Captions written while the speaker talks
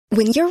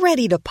When you're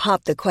ready to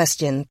pop the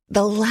question,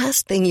 the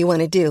last thing you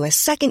want to do is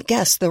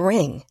second-guess the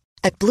ring.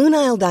 At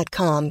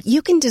BlueNile.com,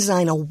 you can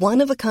design a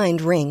one-of-a-kind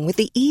ring with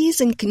the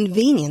ease and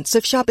convenience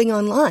of shopping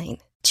online.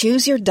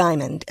 Choose your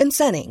diamond and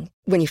setting.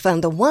 When you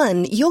find the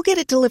one, you'll get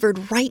it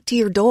delivered right to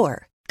your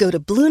door. Go to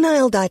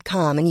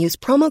BlueNile.com and use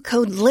promo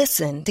code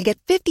LISTEN to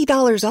get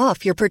 $50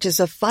 off your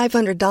purchase of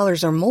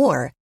 $500 or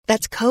more.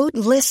 That's code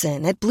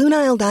LISTEN at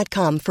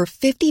BlueNile.com for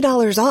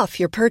 $50 off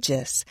your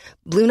purchase.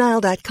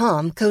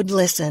 BlueNile.com, code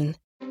LISTEN.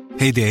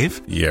 Hey,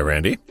 Dave. Yeah,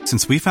 Randy.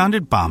 Since we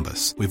founded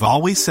Bombas, we've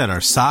always said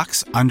our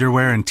socks,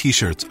 underwear, and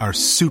T-shirts are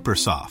super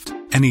soft.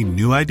 Any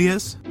new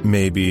ideas?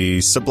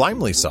 Maybe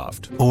sublimely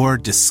soft. Or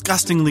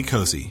disgustingly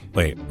cozy.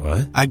 Wait,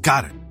 what? I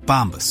got it.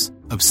 Bombas.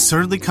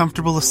 Absurdly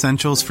comfortable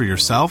essentials for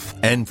yourself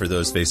and for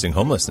those facing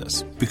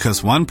homelessness.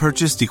 Because one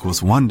purchased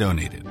equals one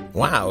donated.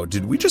 Wow,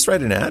 did we just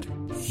write an ad?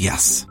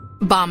 Yes.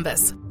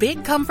 Bombas.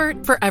 Big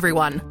comfort for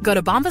everyone. Go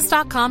to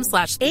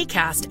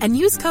bombas.com/ACAST and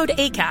use code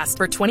ACAST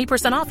for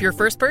 20% off your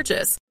first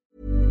purchase.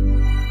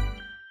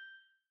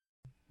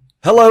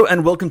 Hello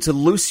and welcome to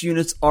Loose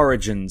Units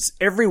Origins.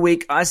 Every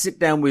week I sit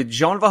down with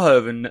John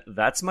Verhoeven,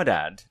 that's my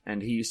dad,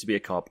 and he used to be a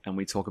cop, and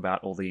we talk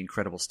about all the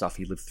incredible stuff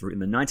he lived through in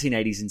the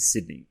 1980s in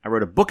Sydney. I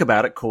wrote a book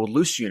about it called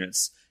Loose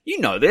Units. You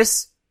know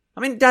this.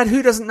 I mean, Dad,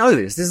 who doesn't know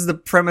this? This is the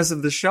premise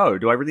of the show.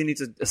 Do I really need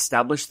to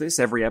establish this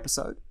every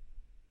episode?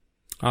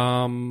 There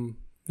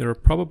are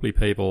probably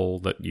people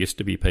that used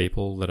to be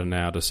people that are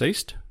now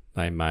deceased.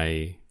 They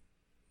may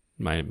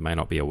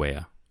not be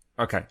aware.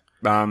 Okay.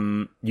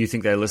 You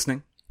think they're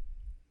listening?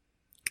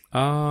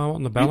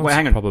 On the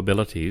balance of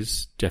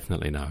probabilities,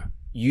 definitely no.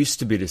 Used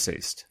to be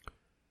deceased.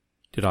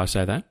 Did I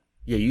say that?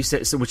 Yeah, you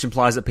said so, which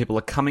implies that people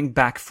are coming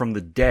back from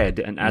the dead,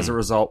 and as a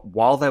result,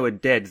 while they were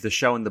dead, the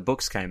show and the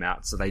books came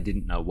out, so they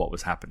didn't know what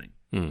was happening.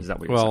 Is that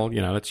what you're saying? Well,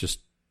 you know, it's just,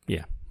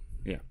 yeah.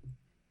 Yeah.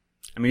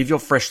 I mean, if you're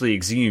freshly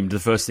exhumed, the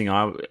first thing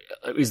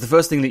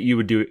that you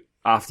would do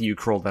after you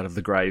crawled out of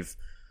the grave,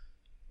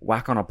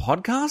 whack on a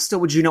podcast, or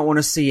would you not want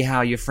to see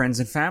how your friends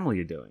and family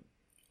are doing?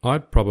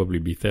 I'd probably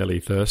be fairly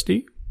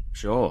thirsty.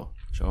 Sure.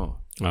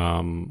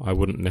 I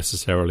wouldn't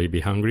necessarily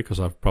be hungry because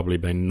I've probably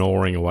been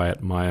gnawing away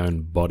at my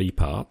own body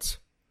parts.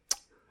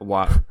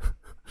 What?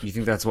 You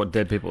think that's what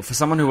dead people... For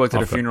someone who worked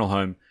at a funeral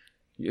home...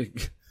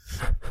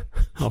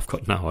 I've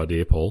got no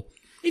idea, Paul.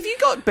 If you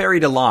got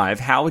buried alive,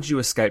 how would you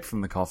escape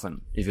from the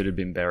coffin if it had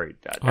been buried?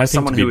 I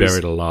think to be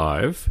buried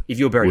alive... If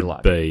you're buried would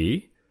alive...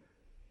 be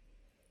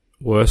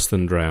worse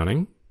than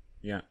drowning.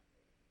 Yeah.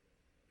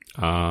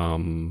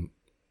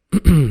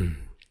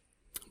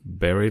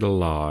 Buried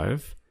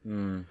alive...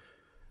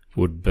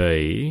 would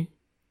be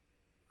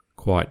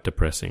quite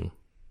depressing.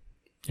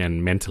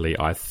 And mentally,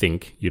 I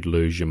think you'd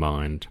lose your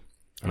mind.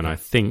 Okay. And I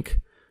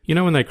think, you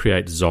know when they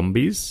create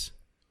zombies?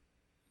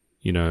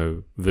 You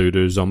know,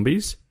 voodoo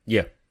zombies?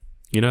 Yeah.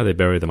 You know they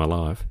bury them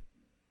alive.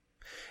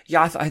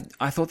 Yeah,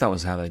 I thought that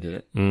was how they did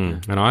it.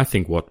 Yeah. And I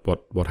think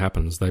what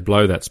happens, they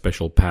blow that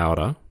special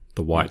powder,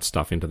 the white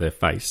stuff, into their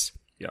face,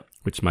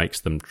 which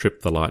makes them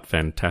trip the light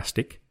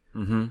fantastic.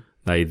 Mm-hmm.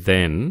 They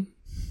then...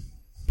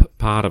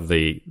 part of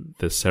the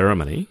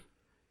ceremony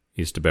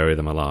is to bury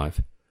them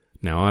alive.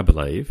 Now, I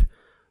believe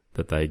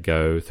that they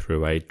go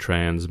through a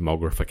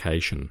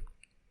transmogrification.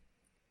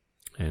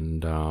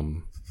 And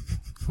I'm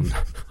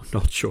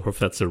not sure if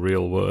that's a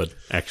real word.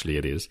 Actually,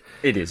 it is.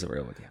 It is a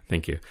real word, yeah.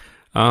 Thank you.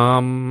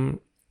 And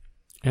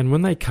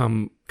when they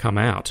come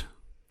out,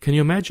 can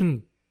you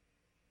imagine...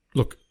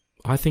 Look,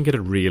 I think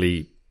it'd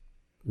really,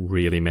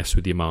 really mess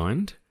with your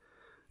mind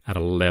at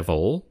a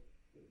level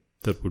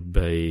that would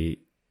be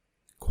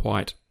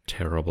quite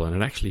terrible, and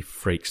it actually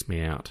freaks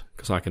me out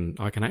because I can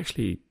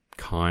actually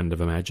kind of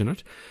imagine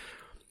it.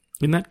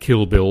 In that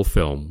Kill Bill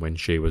film, when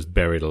she was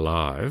buried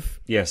alive,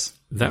 yes,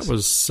 that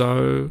was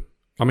so...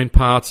 I mean,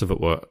 parts of it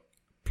were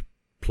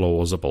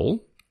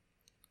plausible,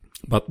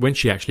 but when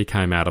she actually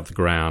came out of the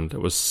ground,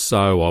 it was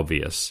so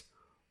obvious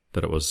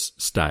that it was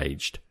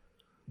staged.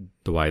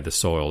 The way the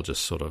soil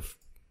just sort of,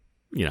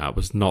 you know, it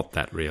was not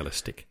that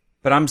realistic.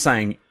 But I'm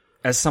saying,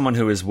 as someone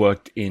who has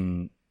worked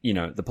in, you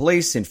know, the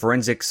police, in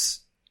forensics,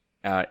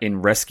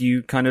 in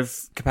rescue kind of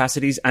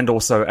capacities, and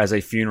also as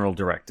a funeral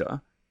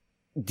director,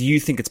 do you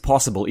think it's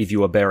possible if you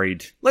were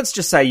buried, let's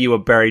just say you were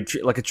buried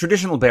like a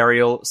traditional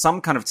burial,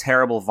 some kind of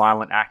terrible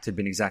violent act had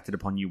been exacted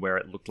upon you where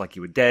it looked like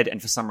you were dead, and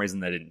for some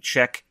reason they didn't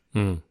check,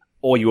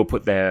 or you were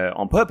put there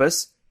on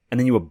purpose, and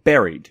then you were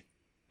buried,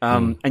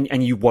 and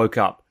you woke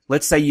up.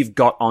 Let's say you've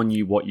got on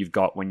you what you've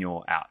got when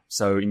you're out.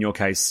 So in your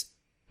case,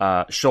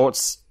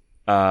 shorts,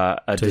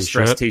 a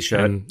distressed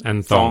t-shirt,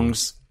 and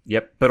thongs.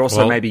 Yep, but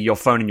also maybe your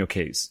phone and your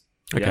keys.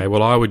 Okay,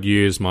 well, I would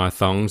use my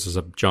thongs as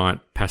a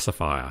giant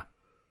pacifier.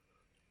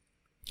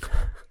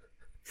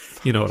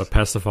 You know what a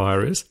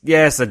pacifier is?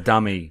 Yes, a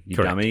dummy, you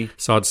Correct. dummy.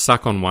 So I'd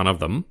suck on one of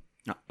them.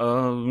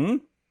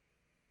 And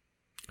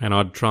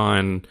I'd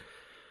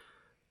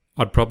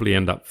I'd probably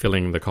end up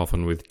filling the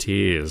coffin with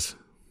tears,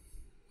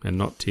 and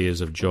not tears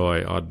of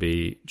joy. Do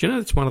you know,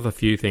 it's one of the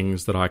few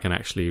things that I can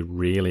actually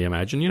really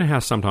imagine. You know how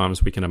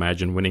sometimes we can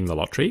imagine winning the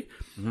lottery,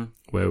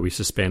 where we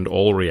suspend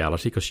all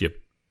reality because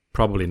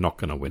probably not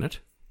going to win it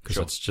because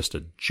Sure. it's just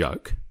a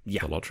joke,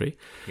 Yeah. the lottery.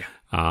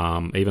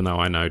 Yeah. Even though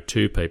I know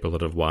 2 people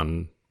that have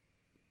won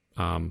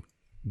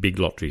big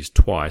lotteries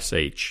twice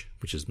each,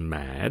 which is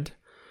mad.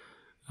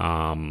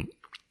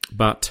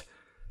 But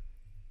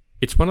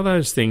it's one of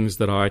those things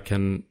that I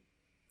can,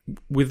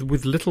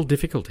 with little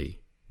difficulty,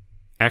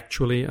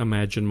 actually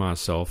imagine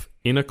myself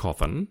in a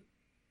coffin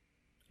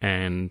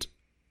and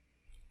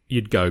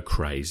you'd go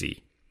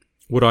crazy.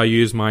 Would I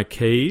use my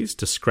keys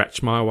to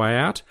scratch my way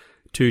out?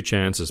 2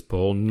 chances,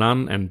 Paul.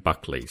 None and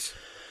Buckley's.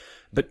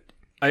 But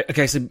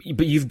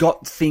you've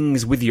got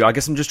things with you. I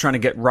guess I'm just trying to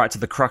get right to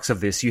the crux of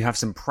this. You have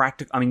some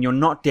practical... I mean, you're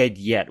not dead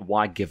yet.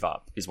 Why give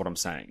up, is what I'm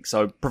saying.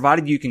 So,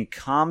 provided you can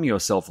calm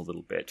yourself a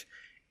little bit,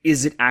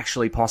 is it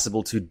actually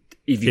possible to...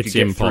 If you It's could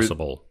get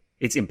impossible. Through,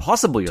 it's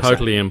impossible, you're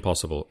Totally saying?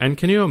 impossible. And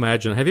can you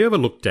imagine, have you ever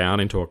looked down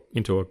into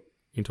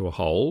a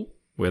hole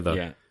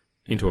where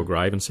into a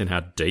grave and seen how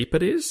deep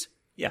it is?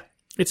 Yeah.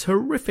 It's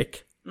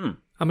horrific. Mm.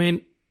 I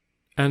mean,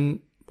 and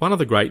one of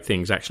the great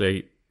things,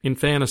 actually, in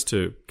fairness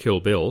to Kill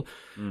Bill,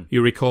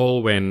 you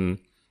recall when...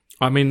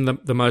 I mean,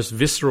 the most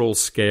visceral,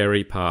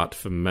 scary part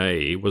for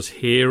me was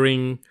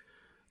hearing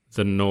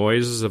the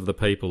noises of the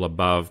people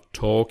above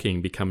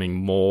talking becoming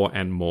more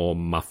and more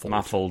muffled.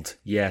 Muffled,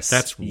 yes.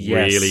 That's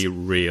really,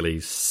 really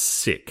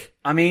sick.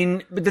 I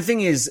mean, but the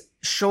thing is,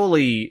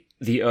 surely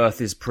the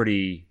Earth is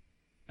pretty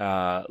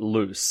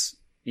loose.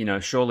 You know,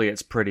 surely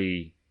it's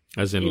pretty...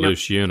 As in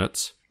loose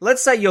units.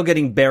 Let's say you're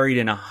getting buried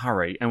in a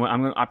hurry, and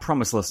I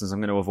promise listeners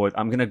I'm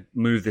going to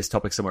move this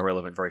topic somewhere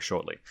relevant very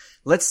shortly.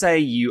 Let's say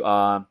you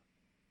are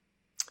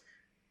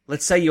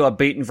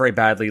beaten very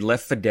badly,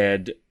 left for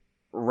dead,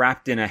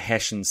 wrapped in a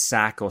hessian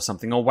sack or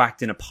something, or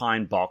whacked in a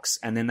pine box,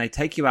 and then they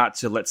take you out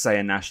to, let's say,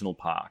 a national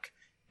park.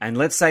 And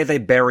let's say they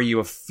bury you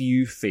a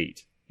few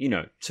feet,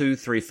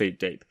 2-3 feet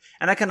deep.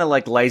 And they kind of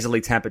like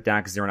lazily tamp it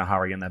down because they're in a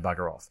hurry and they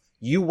bugger off.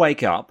 You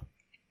wake up.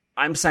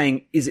 I'm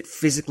saying, is it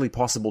physically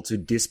possible to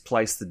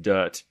displace the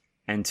dirt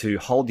and to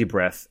hold your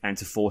breath and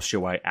to force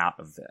your way out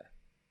of there?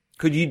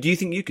 Do you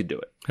think you could do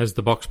it? Has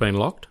the box been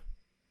locked?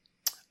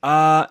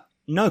 No,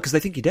 because they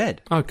think you're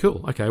dead. Oh,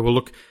 cool. Okay, well,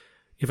 look,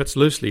 if it's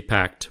loosely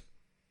packed,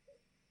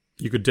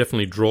 you could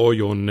definitely draw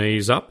your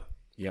knees up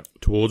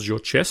towards your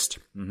chest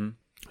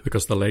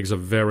because the legs are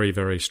very,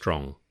 very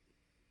strong.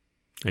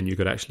 And you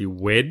could actually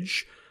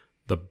wedge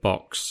the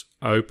box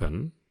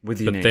open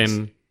with your knees.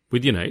 Then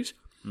with your knees.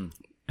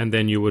 And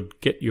then you would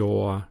get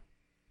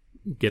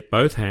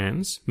both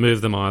hands, move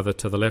them either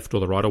to the left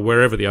or the right or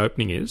wherever the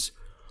opening is.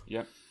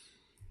 Yep.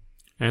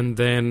 And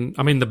then,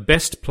 I mean, the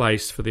best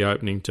place for the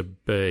opening to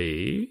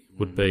be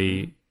would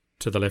be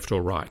to the left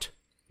or right.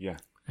 Yeah.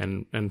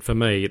 And for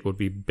me, it would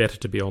be better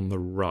to be on the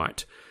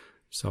right.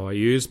 So I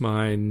use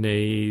my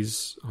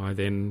knees. I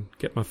then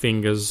get my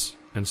fingers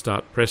and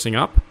start pressing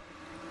up.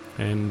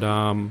 And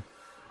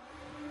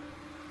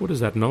what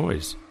is that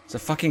noise? It's a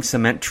fucking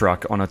cement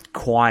truck on a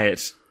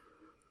quiet,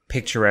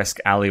 picturesque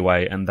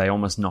alleyway, and they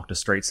almost knocked a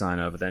street sign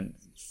over. Then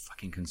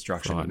fucking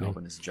construction in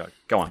Melbourne is a joke.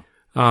 Go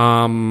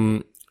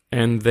on.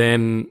 And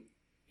then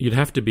you'd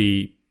have to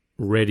be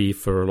ready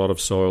for a lot of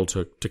soil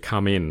to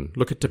come in.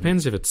 Look, it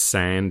depends if it's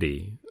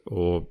sandy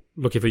or...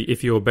 Look,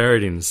 if you're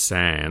buried in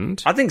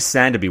sand... I think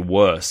sand would be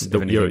worse.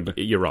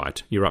 You're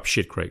right. You're up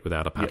shit creek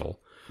without a paddle.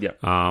 Yeah.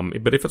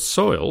 But if it's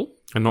soil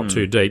and not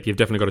too deep, you've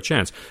definitely got a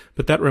chance.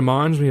 But that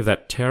reminds me of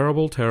that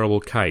terrible, terrible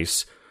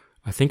case.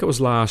 I think it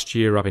was last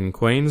year up in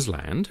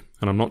Queensland,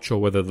 and I'm not sure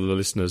whether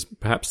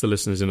perhaps the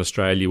listeners in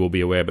Australia will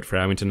be aware, but for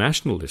our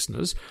international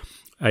listeners,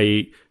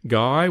 a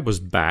guy was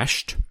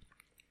bashed,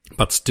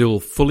 but still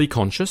fully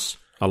conscious,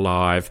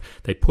 alive.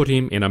 They put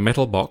him in a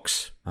metal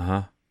box.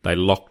 They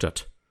locked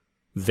it.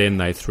 Then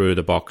they threw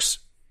the box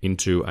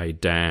into a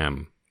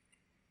dam,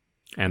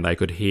 and they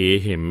could hear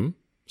him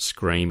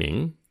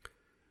screaming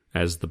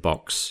as the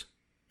box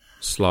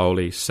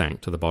slowly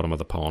sank to the bottom of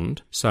the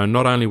pond. So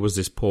not only was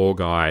this poor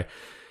guy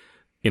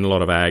in a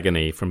lot of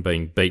agony from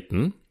being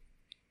beaten,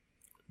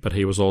 but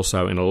he was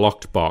also in a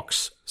locked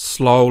box,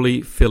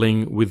 slowly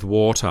filling with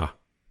water.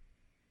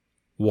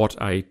 What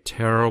a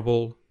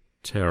terrible,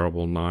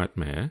 terrible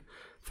nightmare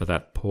for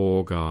that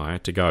poor guy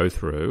to go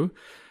through.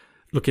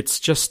 Look, it's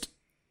just...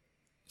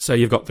 So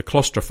you've got the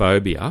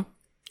claustrophobia,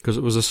 because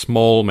it was a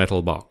small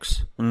metal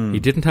box. He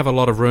didn't have a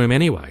lot of room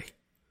anyway.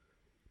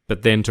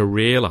 But then to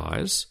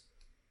realise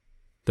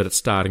that it's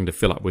starting to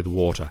fill up with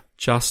water,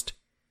 just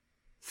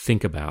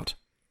think about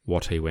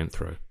what he went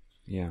through.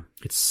 Yeah.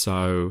 It's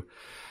so...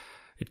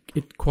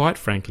 It quite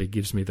frankly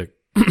gives me the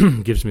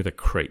gives me the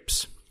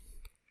creeps.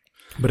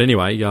 But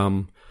anyway,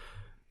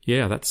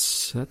 yeah,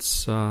 that's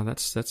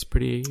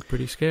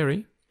pretty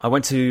scary. I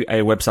went to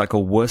a website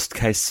called Worst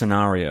Case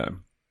Scenario,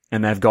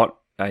 and they've got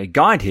a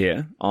guide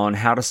here on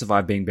how to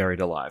survive being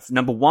buried alive.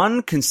 Number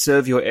 1,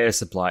 conserve your air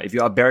supply. If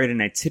you are buried in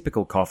a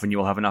typical coffin, you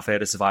will have enough air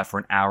to survive for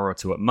an hour or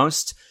two at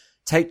most.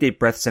 Take deep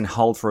breaths and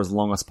hold for as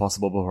long as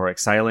possible before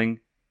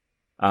exhaling.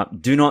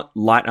 Do not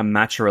light a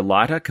match or a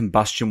lighter.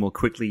 Combustion will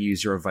quickly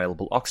use your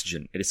available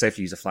oxygen. It is safe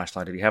to use a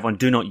flashlight if you have one.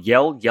 Do not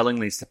yell. Yelling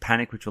leads to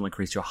panic, which will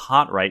increase your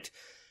heart rate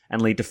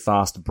and lead to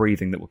fast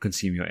breathing that will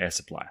consume your air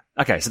supply.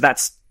 Okay, so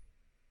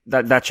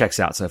that checks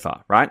out so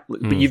far, right?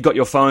 But you've got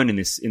your phone in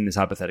this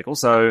hypothetical,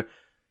 so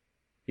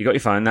you got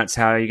your phone. That's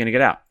how you're going to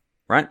get out,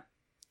 right?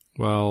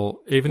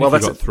 Well, even if you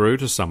got through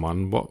to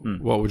someone, what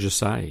would you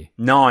say?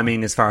 No, I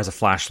mean, as far as a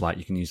flashlight,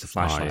 you can use the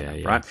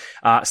flashlight, right?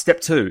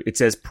 Step 2, it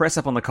says press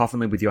up on the coffin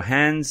lid with your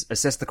hands,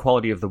 assess the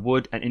quality of the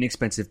wood. An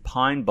inexpensive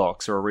pine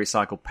box or a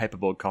recycled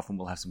paperboard coffin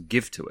will have some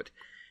give to it.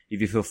 If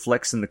you feel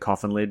flex in the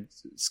coffin lid,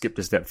 skip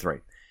to step 3.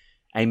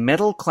 A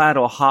metal-clad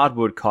or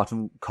hardwood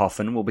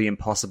coffin will be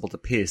impossible to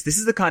pierce. This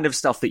is the kind of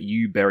stuff that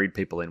you buried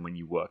people in when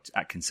you worked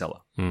at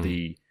Kinsella.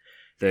 The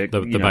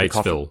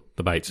Batesville.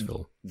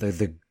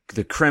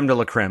 The creme de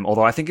la creme.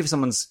 Although I think if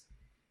someone's,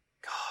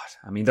 God,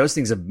 I mean, those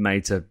things are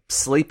made to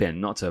sleep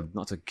in, not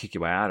to kick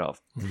your way out of.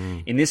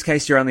 In this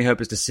case, your only hope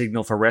is to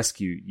signal for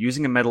rescue.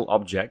 Using a metal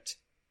object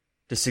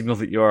to signal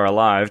that you are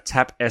alive,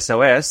 tap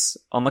SOS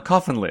on the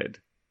coffin lid.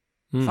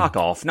 Fuck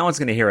off. No one's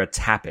going to hear a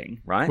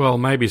tapping, right? Well,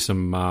 maybe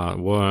some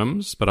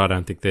worms, but I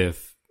don't think they're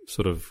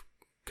sort of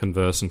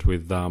conversant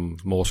with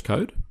Morse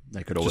code.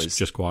 They could always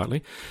just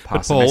quietly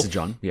pass a message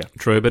on. Yeah,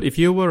 true. But if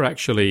you were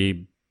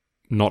actually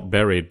not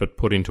buried but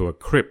put into a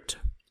crypt,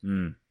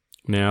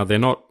 now they're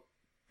not.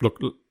 Look,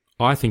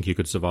 I think you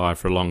could survive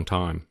for a long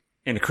time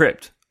in a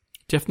crypt.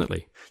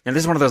 Definitely. Now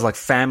this is one of those like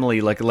family,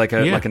 like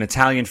an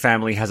Italian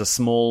family has a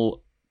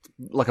small,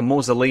 like a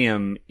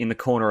mausoleum in the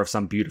corner of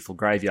some beautiful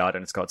graveyard,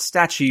 and it's got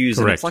statues.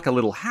 Correct. And it's like a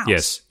little house.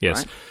 Yes.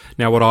 Right?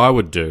 Now, what I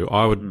would do,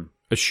 I would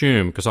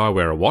assume, because I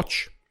wear a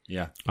watch.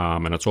 Yeah.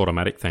 And it's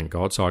automatic, thank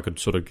God, so I could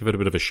sort of give it a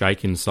bit of a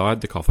shake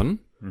inside the coffin.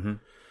 Mm-hmm.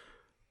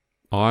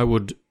 I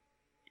would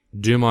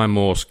do my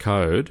Morse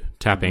code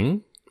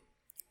tapping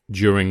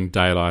during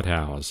daylight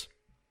hours.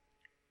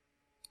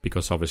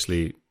 Because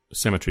obviously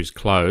cemeteries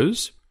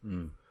close,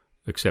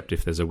 except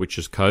if there's a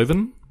witch's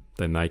coven,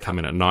 then they come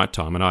in at night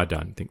time, and I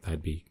don't think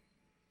they'd be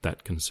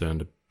that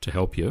concerned to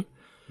help you.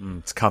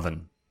 It's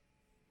coven.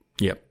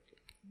 Yep.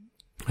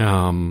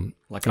 And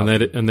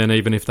then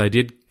even if they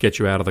did get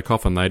you out of the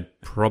coffin, they'd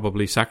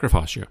probably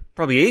sacrifice you.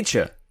 Probably eat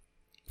you.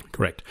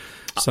 Correct.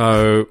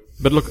 So,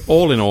 but look,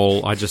 all in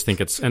all, I just think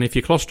and if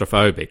you're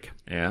claustrophobic,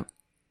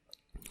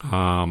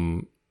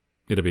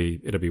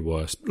 it'll be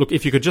worse. Look,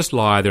 if you could just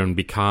lie there and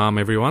be calm,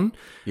 everyone,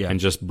 and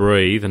just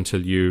breathe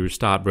until you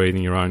start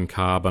breathing your own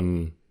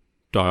carbon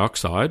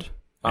dioxide,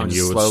 and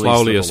you would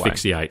slowly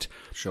asphyxiate.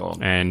 Sure.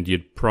 And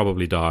you'd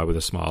probably die with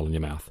a smile in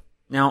your mouth.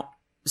 Now,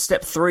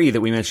 step 3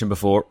 that we mentioned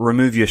before,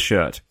 remove your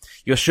shirt.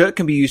 Your shirt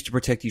can be used to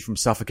protect you from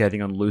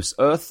suffocating on loose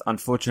earth.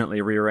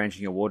 Unfortunately,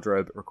 rearranging your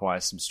wardrobe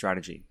requires some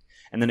strategy.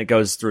 And then it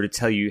goes through to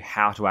tell you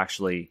how to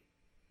actually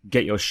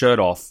get your shirt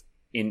off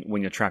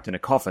when you're trapped in a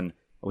coffin,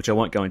 which I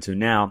won't go into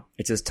now.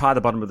 It says tie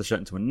the bottom of the shirt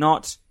into a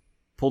knot,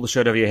 pull the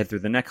shirt over your head through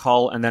the neck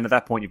hole, and then at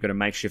that point you've got a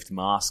makeshift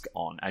mask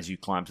on as you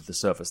climb to the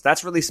surface.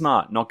 That's really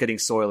smart, not getting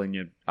soil in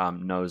your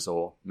nose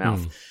or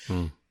mouth.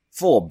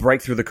 4,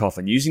 break through the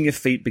coffin. Using your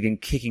feet, begin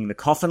kicking the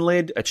coffin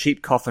lid. A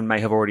cheap coffin may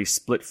have already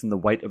split from the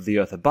weight of the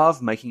earth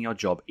above, making your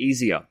job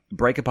easier.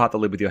 Break apart the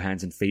lid with your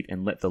hands and feet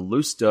and let the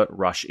loose dirt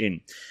rush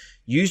in.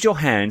 Use your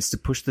hands to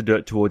push the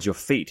dirt towards your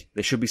feet.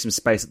 There should be some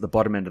space at the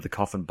bottom end of the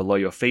coffin below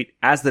your feet.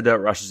 As the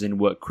dirt rushes in,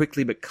 work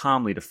quickly but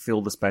calmly to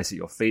fill the space at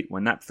your feet.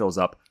 When that fills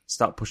up,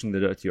 start pushing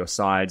the dirt to your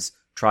sides.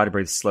 Try to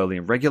breathe slowly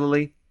and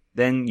regularly.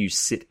 Then you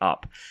sit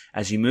up.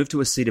 As you move to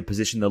a seated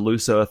position, the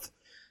loose earth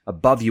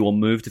above you will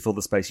move to fill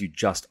the space you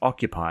just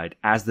occupied.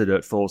 As the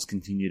dirt falls,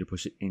 continue to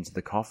push it into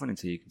the coffin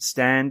until you can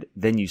stand.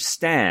 Then you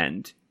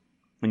stand,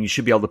 and you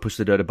should be able to push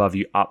the dirt above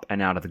you up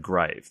and out of the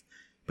grave,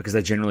 because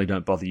they generally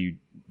don't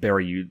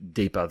bury you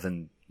deeper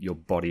than your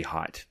body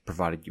height,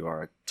 provided you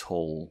are a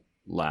tall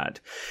lad.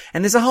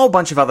 And there's a whole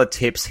bunch of other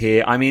tips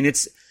here. I mean,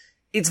 it's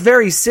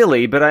very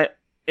silly, but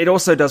it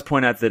also does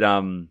point out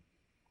that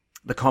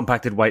the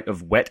compacted weight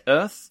of wet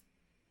earth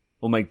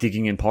will make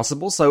digging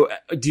impossible. So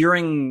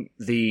during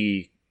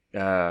the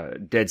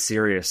Dead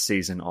Serious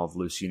season of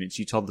Loose Units,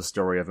 you told the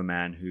story of a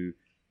man who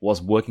was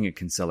working at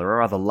Kinsella, a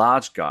rather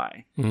large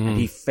guy, and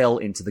he fell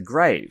into the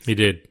grave. He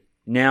did.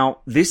 Now,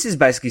 this is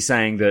basically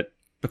saying that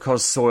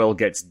because soil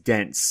gets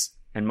dense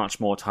and much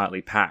more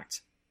tightly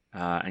packed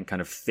and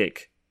kind of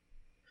thick,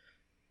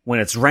 when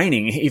it's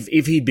raining,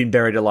 if he'd been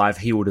buried alive,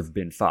 he would have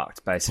been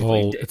fucked,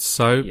 basically. Oh, it's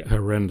so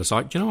horrendous.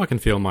 I can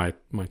feel my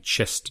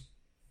chest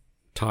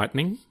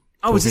tightening.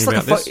 Oh, is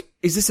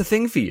this a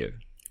thing for you?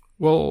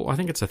 Well, I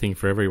think it's a thing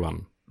for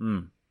everyone.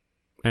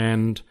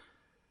 And,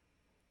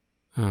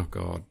 oh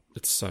God,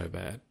 it's so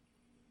bad.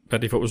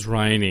 But if it was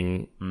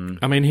raining,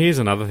 I mean, here's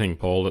another thing,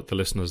 Paul, that the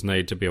listeners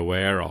need to be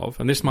aware of.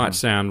 And this might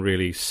sound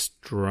really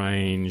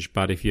strange,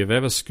 but if you've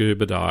ever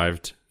scuba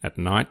dived at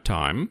night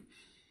time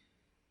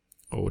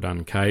or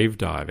done cave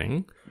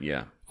diving,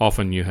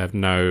 often you have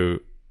no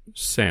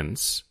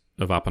sense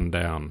of up and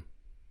down.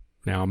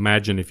 Now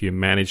imagine if you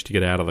managed to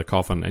get out of the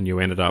coffin and you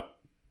ended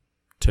up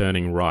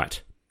turning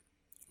right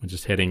and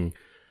just heading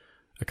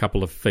a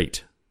couple of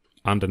feet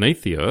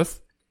underneath the earth.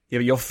 Yeah,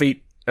 but your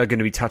feet are going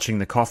to be touching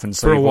the coffin.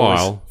 So for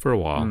a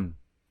while.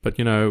 But,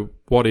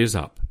 what is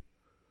up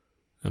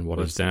and what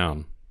is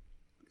down?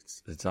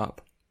 It's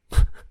up.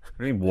 What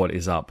do you mean, what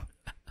is up?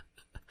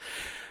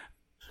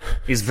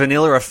 Is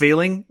vanilla a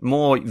feeling?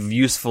 More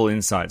useful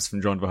insights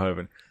from John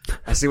Verhoeven.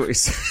 I see what you're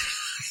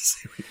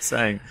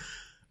saying.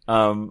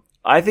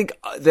 I think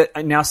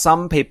that now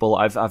some people,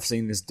 I've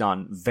seen this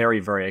done very,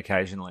 very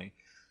occasionally.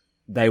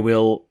 They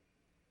will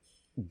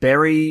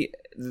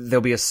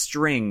there'll be a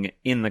string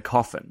in the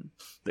coffin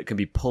that can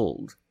be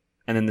pulled,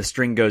 and then the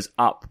string goes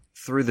up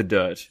through the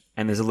dirt,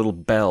 and there's a little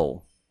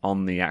bell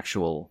on the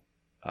actual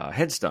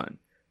headstone,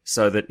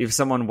 so that if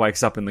someone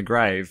wakes up in the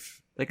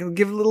grave, they can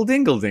give a little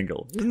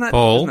dingle-dingle.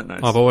 Paul, isn't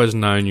that nice? I've always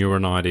known you were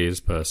an ideas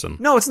person.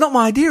 No, it's not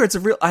my idea. It's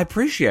I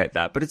appreciate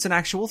that, but it's an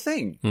actual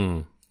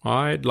thing.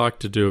 I'd like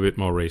to do a bit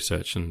more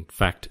research and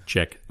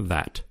fact-check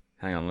that.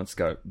 Hang on, let's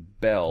go.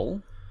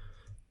 Bell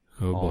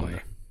Oh, on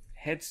boy.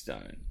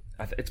 headstone.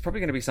 It's probably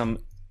going to be some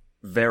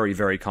very,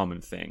 very common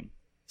thing.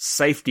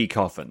 Safety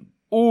coffin.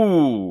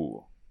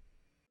 Ooh.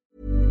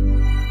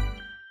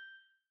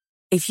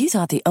 If you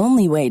thought the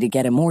only way to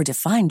get a more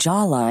defined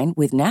jawline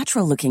with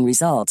natural-looking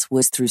results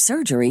was through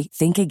surgery,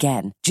 think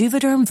again.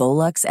 Juvederm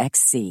Volux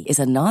XC is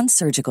a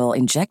non-surgical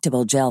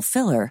injectable gel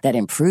filler that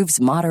improves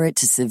moderate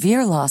to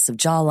severe loss of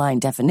jawline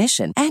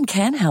definition and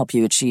can help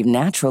you achieve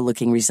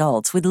natural-looking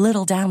results with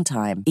little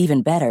downtime.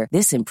 Even better,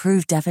 this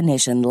improved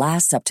definition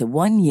lasts up to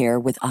 1 year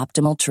with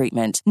optimal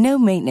treatment. No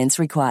maintenance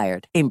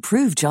required.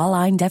 Improve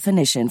jawline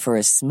definition for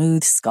a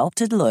smooth,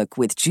 sculpted look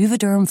with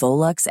Juvederm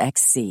Volux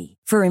XC.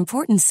 For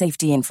important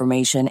safety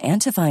information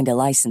and to find a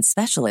licensed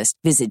specialist,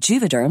 visit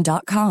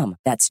Juvederm.com.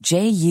 That's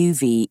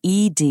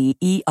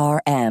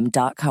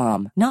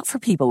JUVEDERM.com. Not for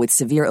people with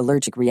severe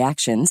allergic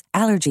reactions,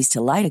 allergies to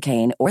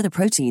lidocaine, or the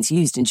proteins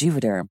used in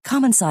Juvederm.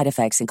 Common side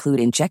effects include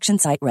injection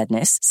site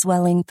redness,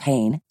 swelling,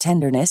 pain,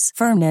 tenderness,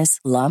 firmness,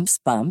 lumps,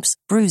 bumps,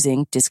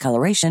 bruising,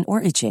 discoloration,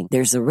 or itching.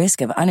 There's a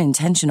risk of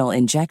unintentional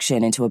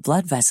injection into a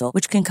blood vessel,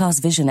 which can cause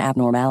vision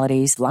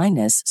abnormalities,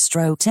 blindness,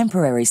 stroke,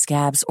 temporary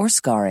scabs, or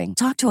scarring.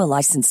 Talk to a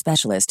licensed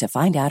specialist to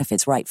find out if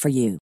it's right for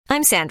you.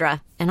 I'm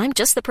Sandra, and I'm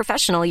just the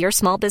professional your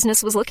small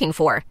business was looking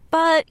for.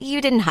 But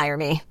you didn't hire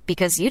me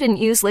because you didn't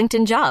use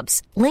LinkedIn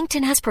Jobs.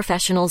 LinkedIn has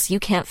professionals you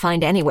can't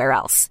find anywhere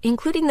else,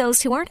 including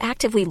those who aren't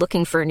actively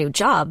looking for a new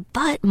job,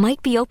 but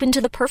might be open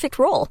to the perfect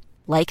role,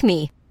 like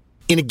me.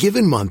 In a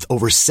given month,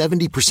 over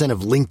 70%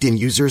 of LinkedIn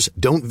users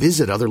don't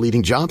visit other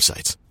leading job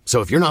sites.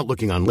 So if you're not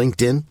looking on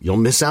LinkedIn, you'll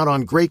miss out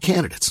on great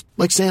candidates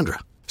like Sandra.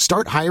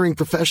 Start hiring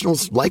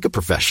professionals like a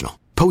professional.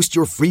 Post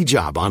your free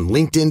job on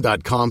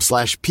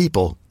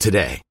linkedin.com/people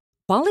today.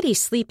 Quality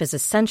sleep is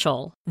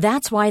essential.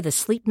 That's why the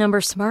Sleep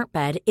Number Smart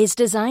Bed is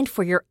designed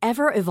for your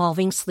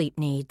ever-evolving sleep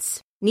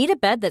needs. Need a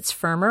bed that's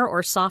firmer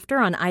or softer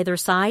on either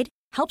side?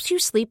 Helps you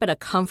sleep at a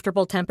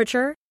comfortable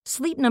temperature?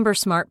 Sleep Number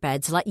Smart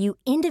Beds let you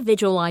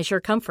individualize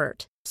your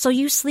comfort, so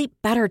you sleep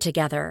better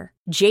together.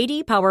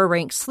 J.D. Power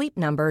ranks Sleep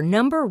Number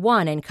number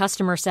 1 in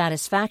customer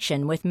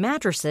satisfaction with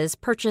mattresses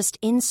purchased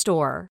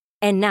in-store.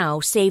 And now,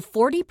 save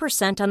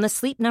 40% on the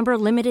Sleep Number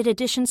Limited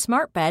Edition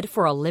Smart Bed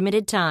for a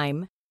limited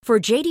time. For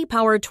J.D.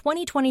 Power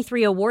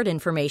 2023 award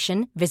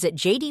information, visit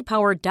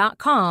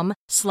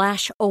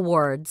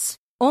jdpower.com/awards.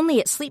 Only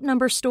at Sleep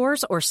Number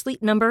stores or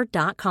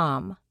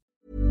sleepnumber.com.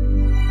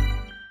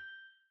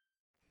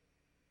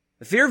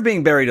 The fear of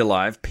being buried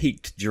alive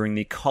peaked during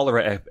the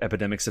cholera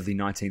epidemics of the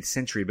 19th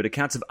century, but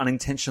accounts of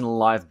unintentional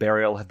live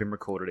burial have been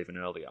recorded even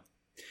earlier.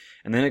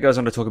 And then it goes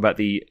on to talk about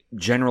the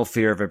general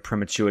fear of a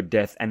premature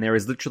death, and there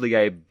is literally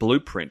a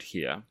blueprint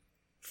here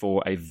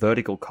for a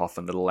vertical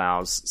coffin that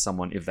allows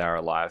someone, if they're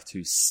alive,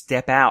 to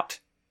step out.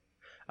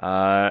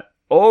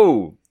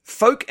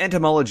 Folk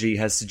etymology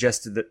has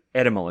suggested that...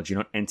 Etymology,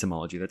 not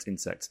entomology, that's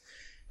insects.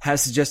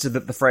 Has suggested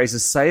that the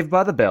phrases saved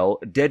by the bell,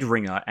 dead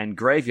ringer, and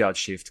graveyard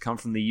shift come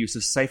from the use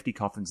of safety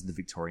coffins in the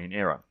Victorian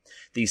era.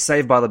 The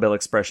saved by the bell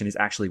expression is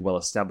actually well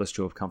established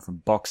to have come from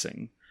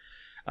boxing.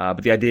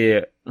 But the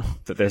idea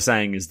that they're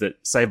saying is that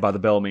saved by the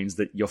bell means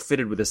that you're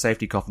fitted with a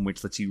safety coffin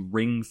which lets you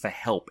ring for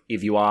help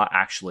if you are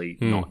actually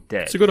not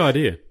dead. It's a good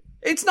idea.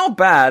 It's not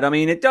bad. I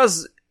mean, it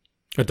does...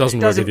 It doesn't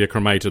work if you're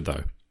cremated,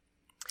 though.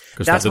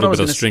 Because that little bit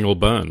of string will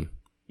burn.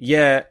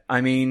 Yeah,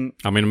 I mean,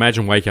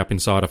 imagine wake up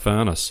inside a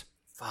furnace.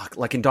 Fuck,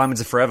 like in Diamonds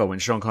Are Forever when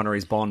Sean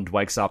Connery's Bond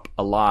wakes up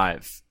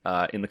alive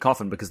in the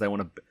coffin because they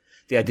want to...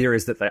 The idea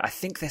is that I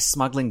think they're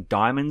smuggling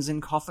diamonds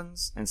in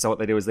coffins, and so what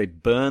they do is they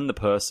burn the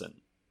person.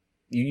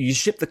 You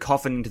ship the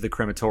coffin into the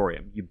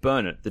crematorium, you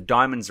burn it, the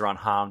diamonds are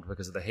unharmed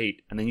because of the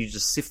heat, and then you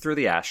just sift through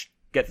the ash,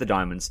 get the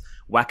diamonds,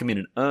 whack them in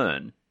an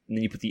urn, and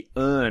then you put the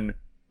urn...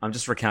 I'm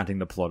just recounting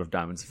the plot of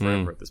Diamonds Are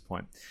Forever at this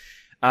point.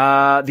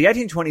 The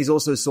 1820s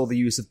also saw the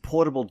use of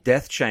portable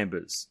death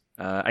chambers.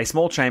 A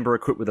small chamber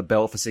equipped with a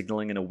bell for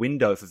signalling and a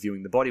window for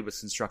viewing the body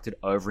was constructed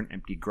over an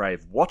empty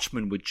grave.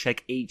 Watchmen would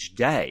check each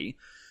day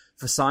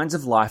for signs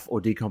of life or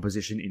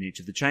decomposition in each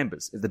of the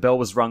chambers. If the bell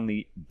was rung,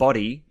 the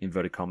body,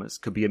 inverted commas,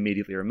 could be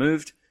immediately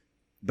removed.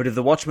 But if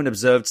the watchman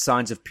observed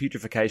signs of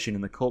putrefaction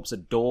in the corpse, a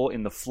door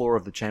in the floor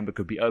of the chamber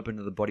could be opened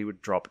and the body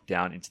would drop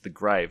down into the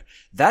grave.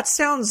 That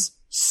sounds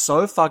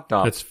so fucked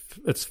up.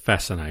 It's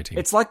fascinating.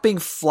 It's like being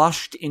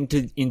flushed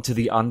into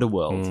the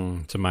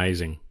underworld. It's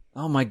amazing.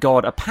 Oh my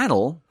god, a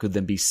panel could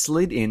then be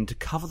slid in to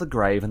cover the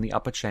grave and the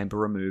upper chamber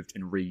removed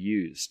and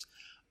reused.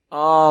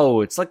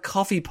 Oh, it's like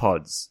coffee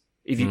pods.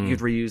 If you could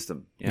reuse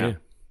them. Yeah.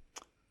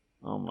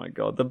 Oh my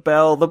god, the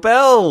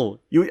bell!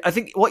 I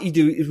think what you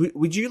do is,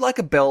 would you like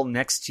a bell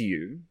next to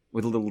you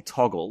with a little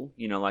toggle,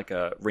 like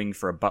a ring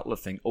for a butler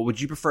thing, or would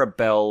you prefer a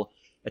bell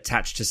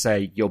attached to,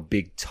 say, your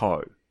big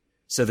toe?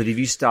 So that if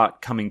you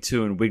start coming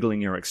to and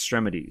wiggling your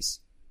extremities,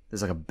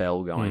 there's like a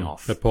bell going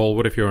off. But Paul,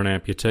 what if you're an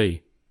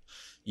amputee?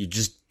 You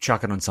just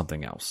chuck it on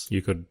something else.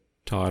 You could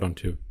tie it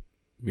onto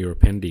your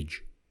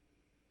appendage.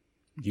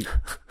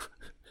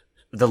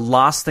 The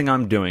last thing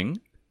I'm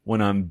doing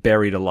when I'm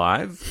buried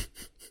alive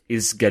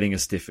is getting a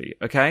stiffy,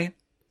 okay?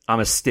 I'm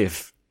a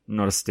stiff,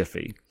 not a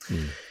stiffy.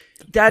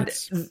 Dad,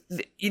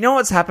 you know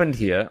what's happened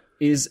here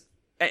is,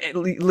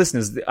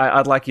 listeners,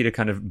 I'd like you to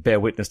kind of bear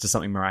witness to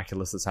something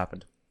miraculous that's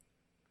happened.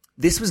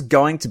 This was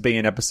going to be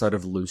an episode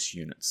of Loose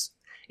Units.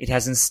 It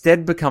has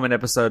instead become an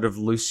episode of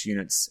Loose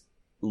Units,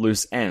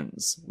 Loose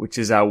Ends, which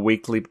is our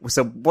weekly...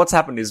 So what's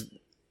happened is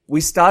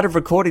we started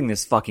recording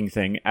this fucking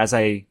thing as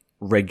a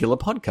regular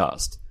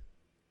podcast.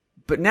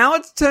 But now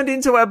it's turned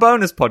into our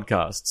bonus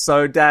podcast.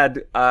 So,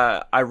 Dad,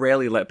 I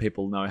rarely let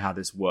people know how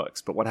this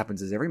works. But what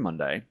happens is every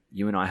Monday,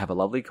 you and I have a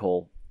lovely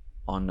call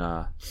on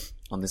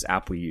this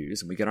app we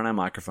use. And we get on our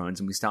microphones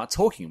and we start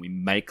talking. And we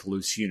make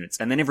Loose Units.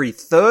 And then every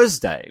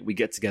Thursday, we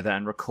get together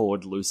and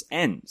record Loose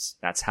Ends.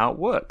 That's how it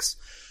works.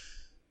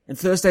 And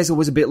Thursday's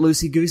always a bit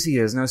loosey-goosey.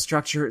 There's no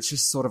structure. It's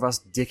just sort of us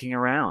dicking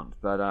around.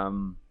 But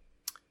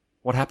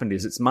what happened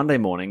is it's Monday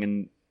morning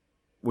and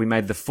we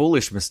made the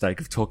foolish mistake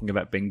of talking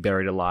about being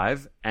buried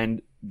alive.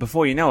 And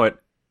before you know it,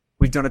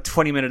 we've done a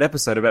 20-minute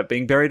episode about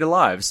being buried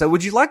alive. So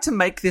would you like to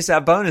make this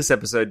our bonus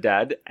episode,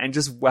 Dad, and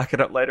just whack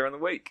it up later in the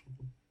week?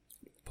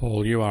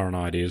 Paul, you are an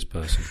ideas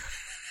person.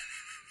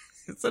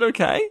 Is that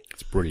okay?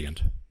 It's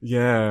brilliant.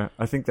 Yeah,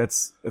 I think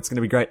that's going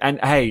to be great. And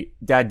hey,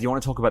 Dad, do you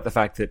want to talk about the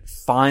fact that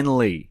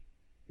finally...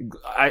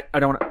 I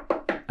don't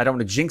want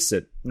to jinx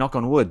it, knock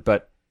on wood,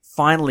 but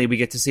finally we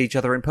get to see each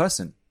other in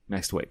person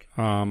next week.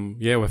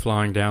 Yeah, we're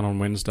flying down on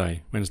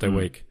Wednesday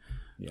week.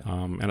 Yeah.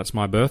 And it's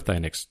my birthday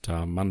next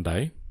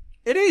Monday.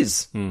 It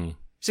is.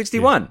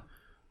 61.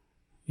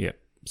 Yeah.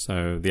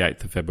 So the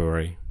 8th of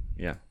February.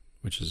 Yeah.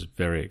 Which is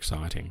very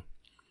exciting.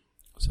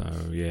 So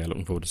yeah,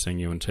 looking forward to seeing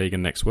you and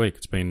Tegan next week.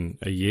 It's been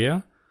a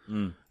year,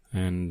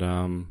 and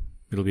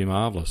it'll be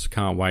marvellous.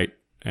 Can't wait.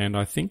 And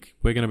I think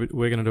we're going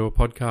to do a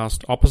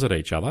podcast opposite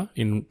each other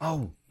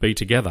be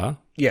together.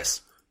 Yes.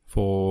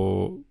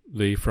 For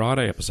the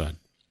Friday episode.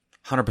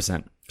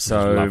 100%.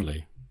 So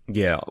lovely.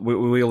 Yeah,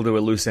 we'll do a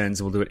Loose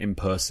Ends. We'll do it in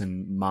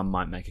person. Mum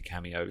might make a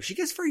cameo. She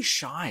gets very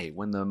shy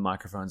when the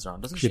microphones are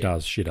on, doesn't she?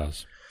 She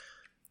does.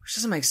 Which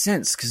doesn't make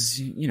sense because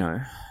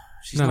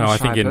she's not a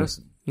shy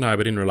person. No,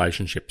 but in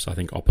relationships, I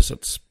think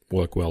opposites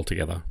work well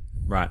together.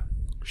 Right.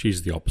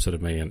 She's the opposite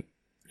of me in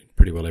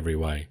pretty well every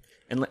way.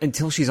 And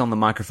until she's on the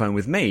microphone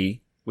with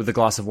me, with a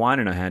glass of wine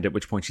in her hand, at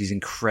which point she's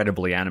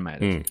incredibly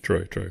animated.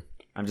 True.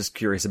 I'm just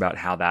curious about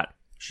how that...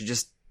 She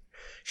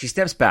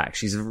steps back.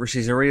 She's a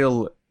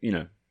real,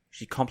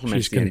 she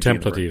complements the energy. She's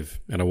contemplative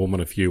and a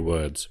woman of few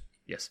words.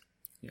 Yes.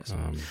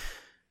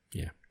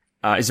 Yeah.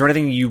 Is there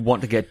anything you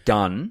want to get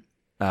done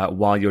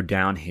while you're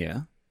down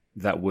here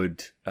that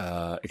would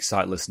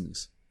excite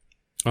listeners?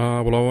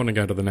 Well, I want to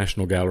go to the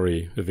National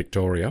Gallery of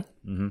Victoria,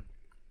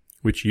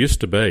 which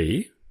used to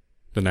be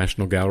the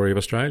National Gallery of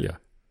Australia.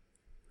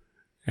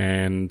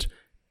 And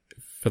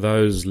for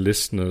those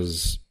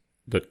listeners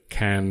that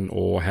can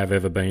or have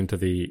ever been to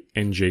the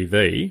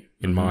NGV,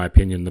 in my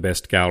opinion, the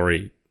best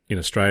gallery in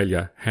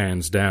Australia,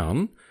 hands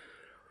down,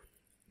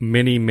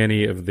 many,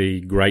 many of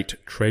the great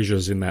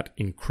treasures in that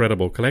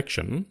incredible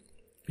collection,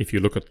 if you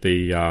look at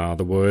the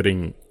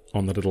wording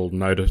on the little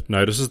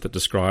notices that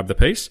describe the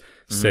piece,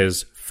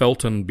 says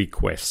Felton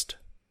Bequest.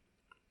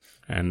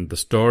 And the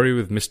story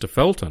with Mr.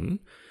 Felton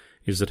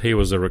is that he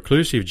was a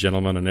reclusive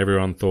gentleman and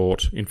everyone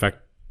thought, in fact,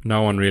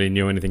 no one really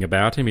knew anything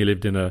about him.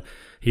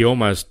 He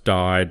almost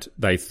died,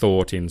 they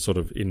thought,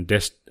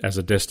 as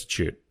a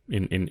destitute,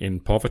 in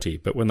poverty.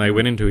 But when they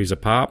went into his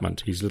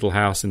apartment, his little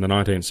house in the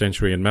 19th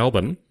century in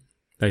Melbourne,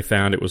 they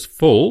found it was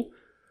full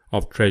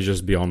of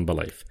treasures beyond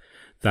belief.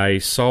 They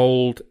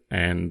sold,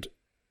 and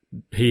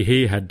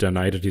he had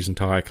donated his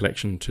entire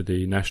collection to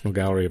the National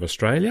Gallery of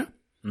Australia.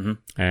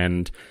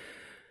 And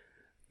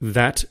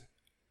that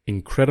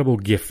incredible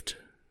gift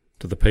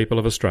to the people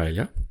of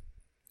Australia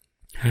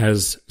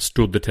has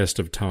stood the test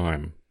of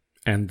time.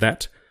 And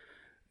that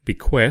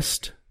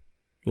bequest,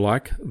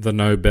 like the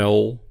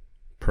Nobel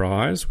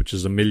Prize, which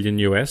is $1 million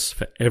US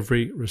for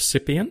every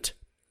recipient,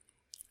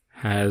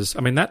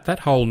 that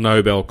whole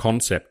Nobel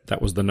concept,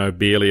 that was the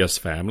Nobelius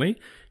family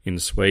in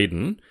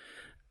Sweden,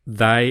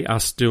 they are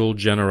still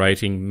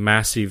generating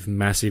massive,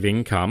 massive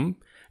income,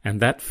 and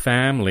that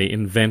family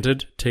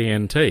invented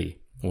TNT,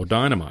 or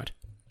dynamite.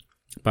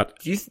 But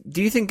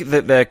do you think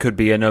that there could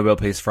be a Nobel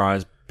Peace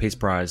Prize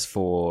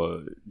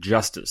for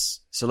justice?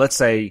 So let's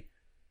say,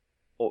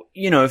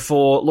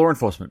 for law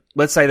enforcement.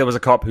 Let's say there was a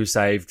cop who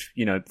saved,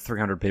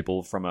 300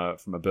 people from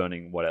a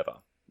burning whatever,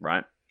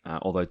 right?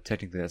 although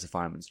technically that's a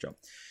fireman's job.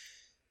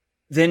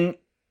 Then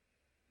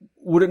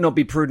would it not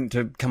be prudent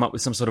to come up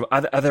with some sort of...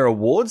 Are there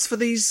awards for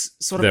these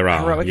sort of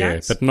heroic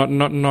acts? But not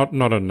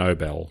a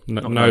Nobel.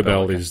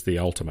 Nobel is the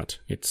ultimate.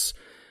 It's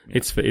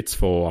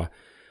the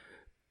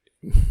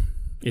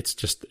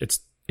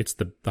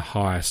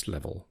highest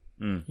level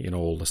in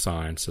all the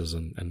sciences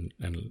and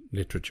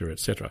literature,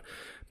 etc.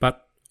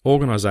 But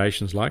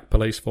organisations like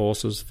police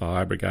forces,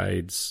 fire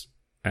brigades,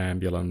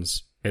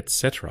 ambulance,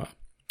 etc.,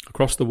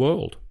 across the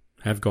world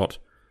have got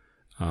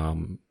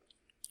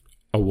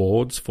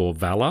awards for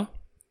valour,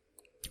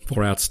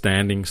 for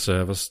outstanding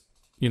service,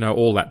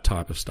 all that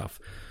type of stuff.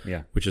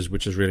 Yeah, which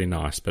is really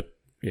nice, but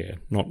yeah,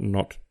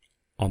 not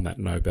on that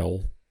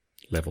Nobel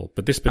level.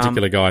 But this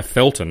particular guy,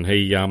 Felton,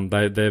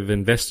 they've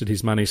invested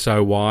his money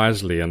so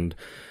wisely and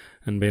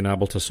been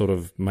able to sort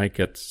of make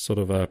it sort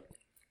of a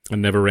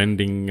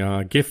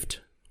never-ending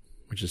gift,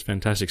 which is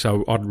fantastic.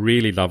 So I'd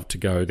really love to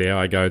go there.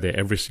 I go there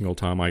every single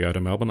time I go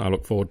to Melbourne. I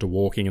look forward to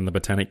walking in the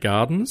Botanic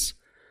Gardens,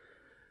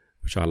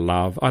 which I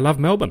love. I love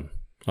Melbourne.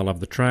 I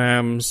love the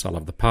trams. I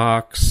love the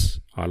parks.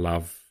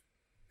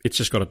 It's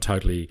just got a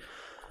totally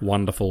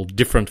wonderful,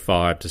 different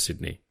vibe to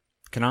Sydney.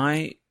 Can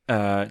I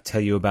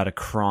tell you about a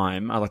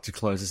crime? I'd like to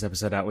close this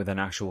episode out with an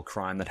actual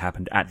crime that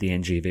happened at the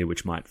NGV,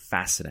 which might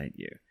fascinate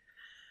you.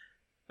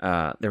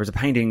 There was a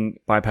painting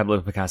by Pablo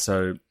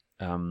Picasso.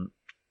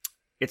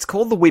 It's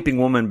called The Weeping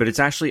Woman, but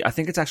I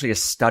think it's actually a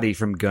study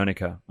from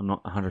Guernica. I'm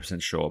not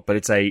 100% sure, but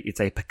it's a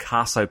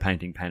Picasso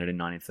painting painted in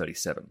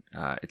 1937.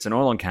 It's an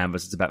oil on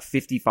canvas. It's about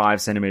 55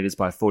 centimeters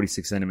by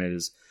 46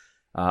 centimeters.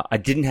 I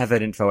didn't have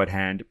that info at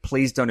hand.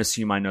 Please don't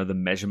assume I know the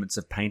measurements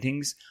of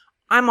paintings.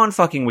 I'm on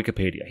fucking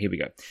Wikipedia. Here we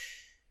go.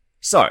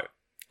 So,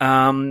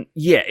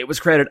 it was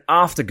created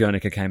after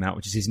Guernica came out,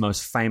 which is his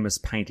most famous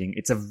painting.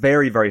 It's a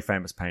very, very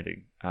famous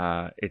painting.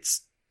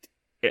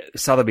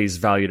 Sotheby's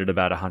valued at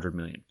about 100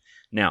 million.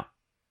 Now,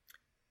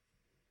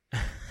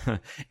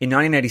 in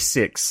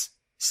 1986,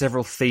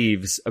 several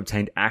thieves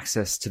obtained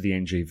access to the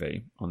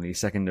NGV on the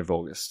 2nd of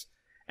August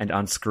and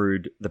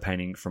unscrewed the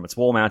painting from its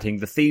wall mounting.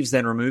 The thieves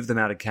then removed the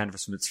mounted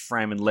canvas from its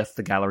frame and left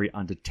the gallery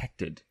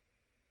undetected.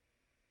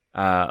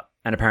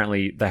 And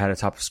apparently they had a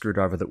type of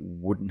screwdriver that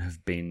wouldn't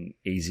have been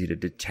easy to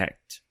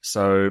detect.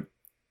 So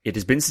it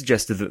has been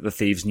suggested that the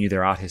thieves knew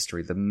their art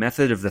history. The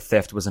method of the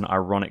theft was an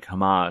ironic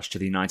homage to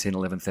the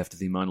 1911 theft of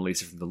the Mona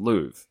Lisa from the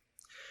Louvre.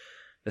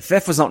 The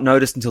theft was not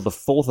noticed until the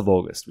 4th of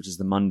August, which is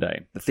the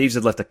Monday. The thieves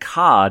had left a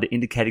card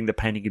indicating the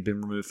painting had been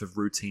removed for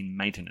routine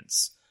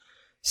maintenance.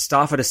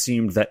 Staff had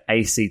assumed that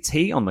ACT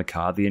on the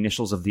card, the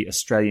initials of the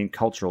Australian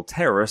cultural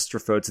terrorist,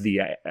 referred to the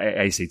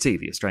ACT,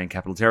 the Australian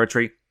Capital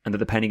Territory, and that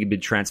the painting had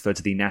been transferred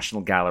to the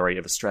National Gallery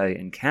of Australia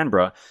in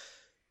Canberra.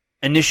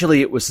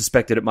 Initially, it was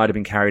suspected it might have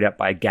been carried out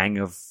by a gang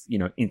of,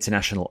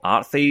 international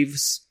art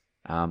thieves.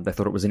 They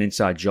thought it was an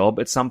inside job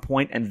at some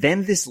point, and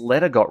then this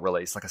letter got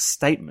released, like a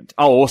statement.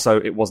 Oh, also,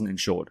 it wasn't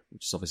insured,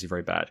 which is obviously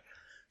very bad.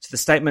 So the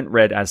statement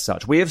read as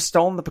such: "We have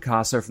stolen the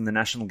Picasso from the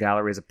National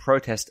Gallery as a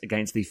protest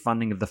against the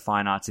funding of the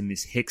fine arts in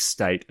this hick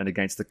state and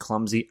against the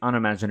clumsy,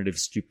 unimaginative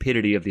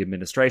stupidity of the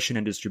administration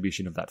and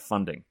distribution of that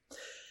funding."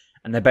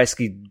 And they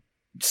basically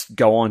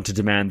go on to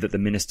demand that the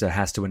minister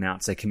has to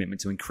announce a commitment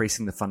to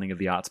increasing the funding of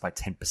the arts by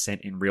 10%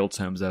 in real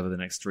terms over the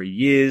next 3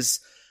 years.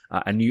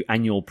 A new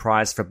annual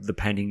prize for the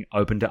painting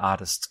open to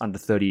artists under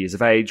 30 years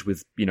of age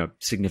with,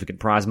 significant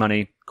prize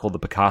money called the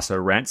Picasso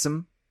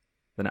Ransom.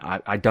 Then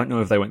I don't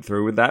know if they went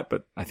through with that,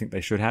 but I think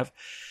they should have.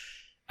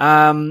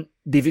 The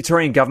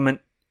Victorian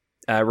government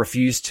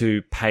refused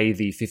to pay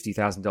the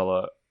refused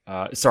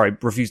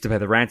to pay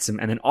the ransom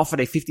and then offered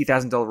a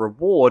 $50,000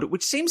 reward,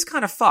 which seems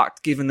kind of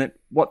fucked given that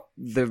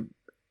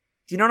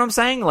do you know what I'm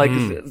saying?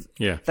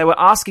 They were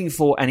asking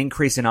for an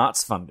increase in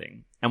arts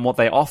funding. And what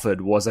they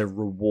offered was a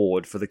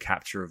reward for the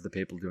capture of the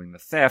people doing the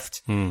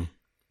theft.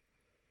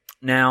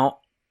 Now,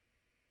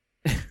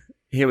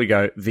 here we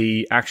go.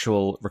 The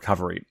actual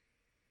recovery.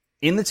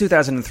 In the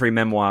 2003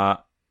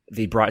 memoir,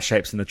 The Bright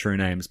Shapes and the True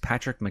Names,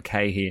 Patrick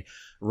McCahey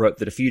wrote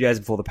that a few days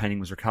before the painting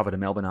was recovered, a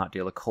Melbourne art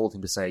dealer called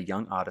him to say a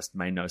young artist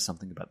may know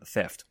something about the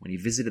theft. When he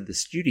visited the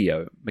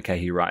studio,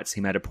 McCahey writes,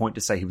 he made a point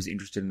to say he was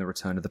interested in the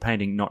return of the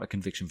painting, not a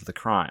conviction for the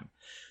crime.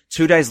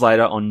 2 days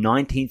later, on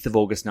 19th of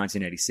August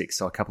 1986,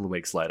 so a couple of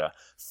weeks later,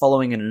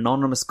 following an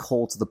anonymous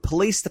call to the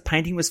police, the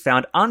painting was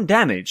found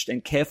undamaged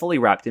and carefully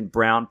wrapped in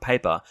brown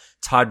paper,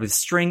 tied with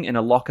string in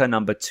a locker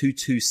number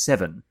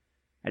 227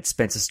 at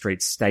Spencer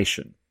Street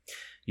Station.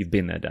 You've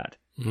been there, Dad.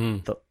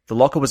 The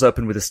locker was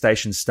opened with a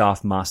station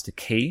staff master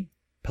key.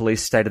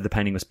 Police stated the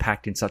painting was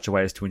packed in such a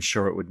way as to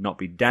ensure it would not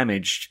be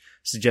damaged,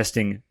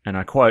 suggesting, and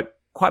I quote,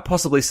 quite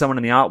possibly someone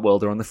in the art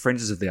world or on the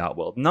fringes of the art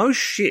world. No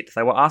shit.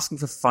 They were asking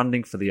for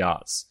funding for the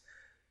arts.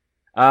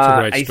 It's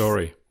a great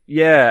story.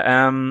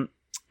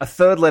 A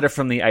third letter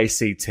from the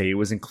ACT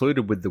was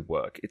included with the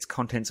work. Its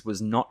contents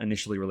was not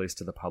initially released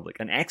to the public.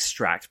 An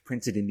extract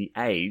printed in The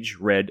Age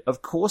read,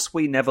 "Of course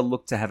we never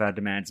looked to have our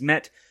demands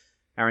met.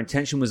 Our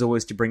intention was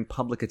always to bring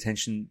public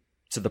attention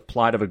to the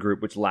plight of a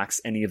group which lacks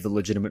any of the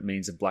legitimate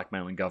means of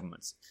blackmailing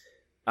governments."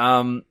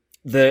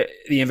 The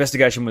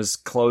investigation was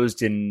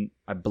closed in,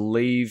 I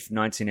believe,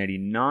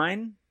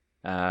 1989.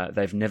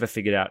 They've never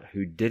figured out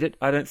who did it,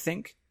 I don't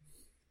think.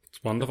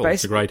 It's wonderful.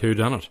 It's a great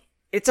whodunit.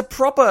 It's a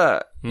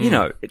proper,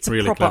 it's a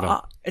really proper,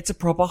 clever. It's a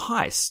proper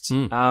heist.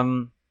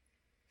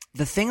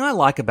 The thing I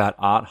like about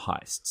art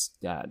heists,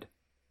 Dad,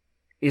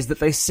 is that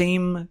they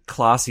seem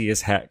classy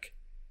as heck.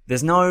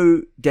 There's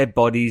no dead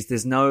bodies.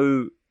 There's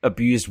no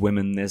abused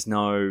women. There's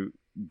no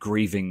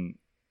grieving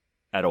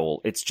at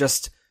all. It's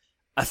just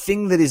a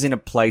thing that is in a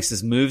place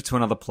has moved to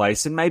another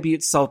place, and maybe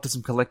it's sold to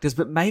some collectors,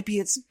 but maybe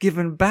it's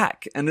given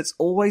back, and it's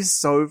always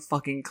so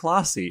fucking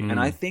classy. And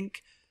I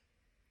think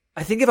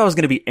if I was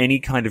going to be any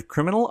kind of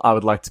criminal, I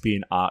would like to be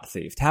an art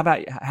thief. How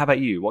about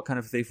you? What kind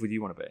of thief would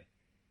you want to be?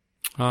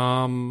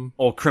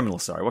 Or criminal,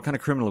 sorry. What kind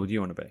of criminal would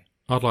you want to be?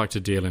 I'd like to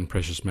deal in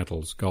precious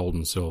metals, gold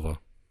and silver.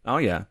 Oh,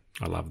 yeah.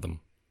 I love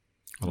them.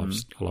 I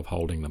love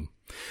holding them.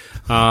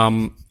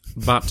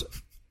 But,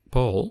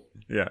 Paul,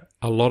 yeah,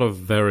 a lot of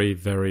very,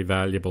 very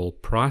valuable,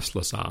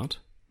 priceless art.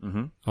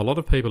 Mm-hmm. A lot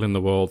of people in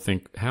the world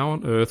think, how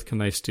on earth can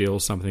they steal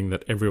something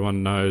that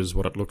everyone knows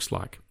what it looks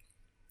like?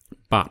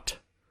 But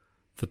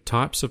the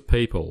types of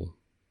people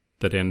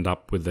that end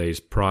up with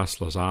these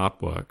priceless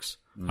artworks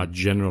are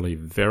generally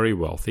very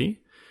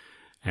wealthy,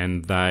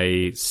 and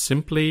they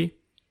simply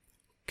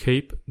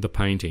keep the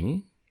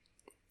painting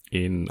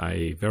in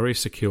a very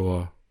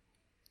secure,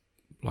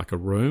 like a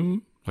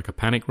room, like a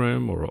panic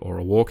room or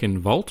a walk-in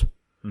vault,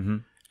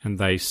 and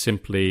they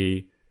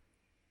simply,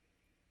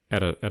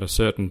 at a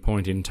certain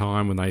point in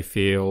time when they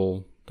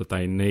feel that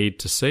they need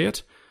to see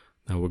it,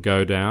 they will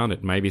go down.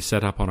 It may be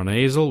set up on an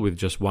easel with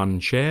just one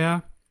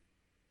chair,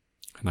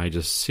 and they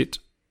just sit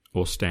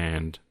or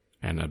stand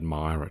and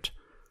admire it.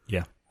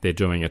 Yeah. They're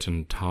doing it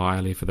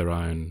entirely for their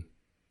own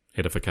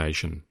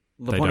edification.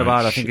 The point of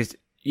art, I think, is,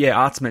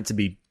 art's meant to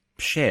be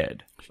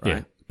shared, right?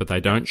 Yeah, but they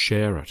don't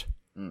share it.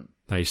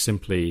 They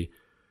simply,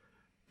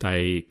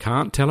 they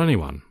can't tell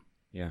anyone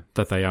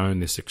that they own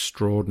this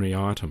extraordinary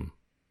item.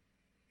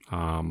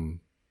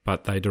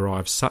 But they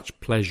derive such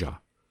pleasure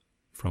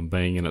from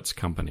being in its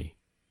company.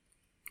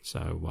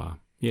 So,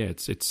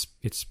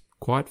 it's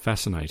quite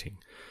fascinating.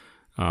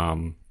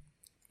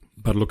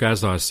 But look,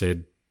 as I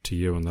said to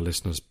you and the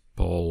listeners,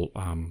 Paul,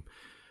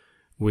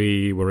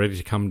 we were ready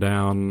to come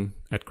down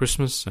at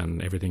Christmas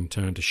and everything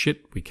turned to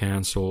shit. We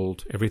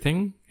cancelled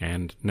everything,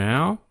 and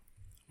now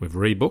we've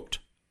rebooked,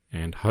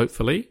 and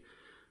hopefully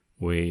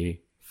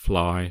we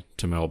fly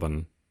to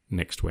Melbourne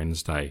next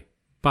Wednesday.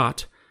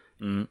 But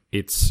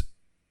it's,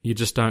 you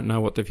just don't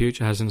know what the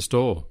future has in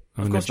store.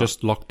 I mean, they've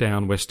just locked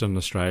down Western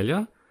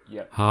Australia,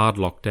 hard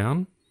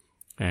lockdown,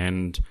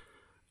 and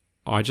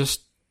I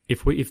just,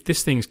 if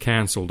this thing's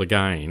cancelled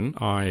again,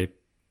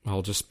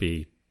 I'll just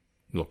be,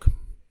 look,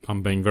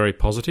 I'm being very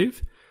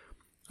positive.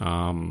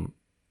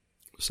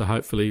 So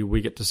hopefully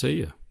we get to see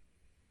you.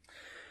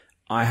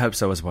 I hope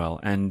so as well.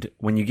 And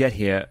when you get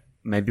here,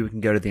 maybe we can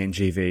go to the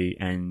NGV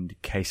and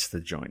case the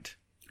joint.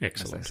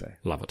 Excellent. As they say.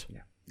 Love it.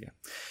 Yeah.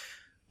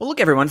 Well, look,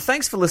 everyone,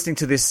 thanks for listening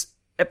to this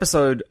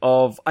episode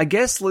of, I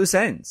guess, Loose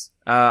Ends.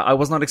 I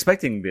was not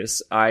expecting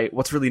this.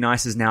 What's really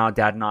nice is now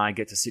Dad and I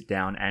get to sit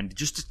down and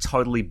just to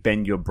totally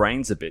bend your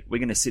brains a bit, we're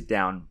going to sit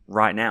down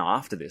right now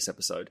after this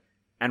episode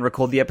and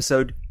record the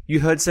episode you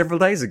heard several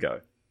days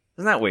ago.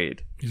 Isn't that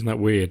weird? Isn't that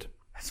weird?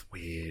 That's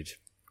weird.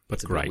 But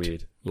That's great.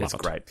 Weird. Love That's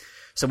it. great.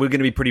 So we're going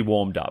to be pretty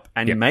warmed up.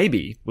 And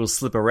maybe we'll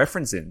slip a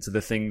reference in to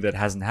the thing that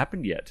hasn't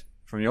happened yet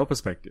from your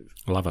perspective.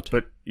 Love it.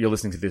 But you're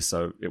listening to this,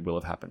 so it will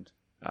have happened.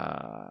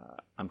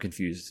 I'm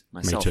confused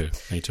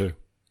myself. Me too.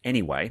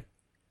 Anyway,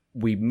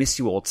 we miss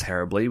you all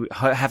terribly.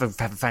 Have a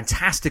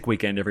fantastic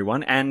weekend,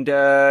 everyone. And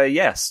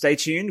stay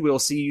tuned. We'll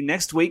see you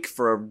next week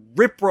for a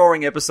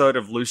rip-roaring episode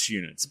of Loose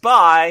Units.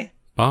 Bye!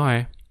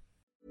 Bye.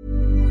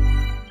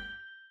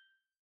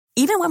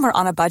 Even when we're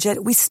on a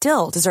budget, we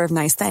still deserve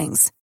nice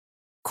things.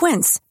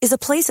 Quince is a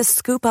place to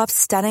scoop up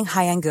stunning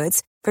high-end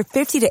goods for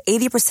 50 to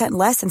 80%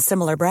 less than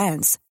similar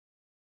brands.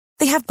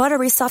 They have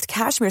buttery soft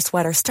cashmere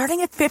sweaters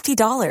starting at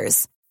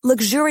 $50,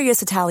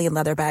 luxurious Italian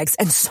leather bags,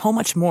 and so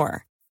much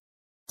more.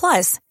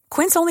 Plus,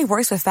 Quince only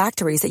works with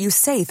factories that use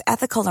safe,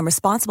 ethical, and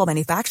responsible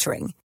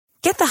manufacturing.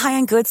 Get the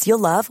high-end goods you'll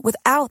love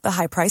without the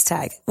high price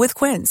tag with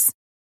Quince.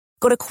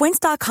 Go to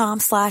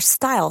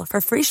quince.com/style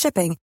for free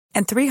shipping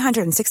and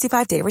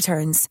 365-day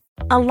returns.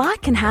 A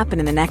lot can happen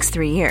in the next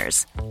 3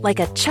 years. Like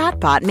a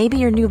chatbot may be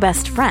your new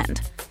best friend.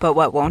 But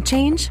what won't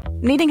change?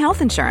 Needing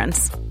health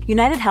insurance.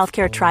 United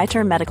Healthcare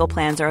Tri-Term Medical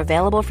Plans are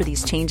available for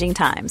these changing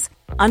times.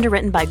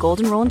 Underwritten by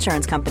Golden Rule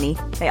Insurance Company,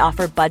 they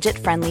offer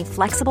budget-friendly,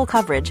 flexible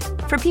coverage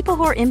for people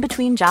who are in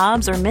between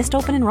jobs or missed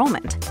open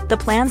enrollment. The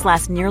plans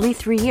last nearly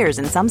 3 years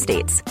in some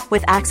states,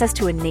 with access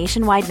to a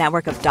nationwide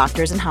network of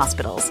doctors and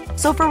hospitals.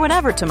 So for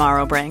whatever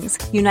tomorrow brings,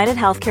 United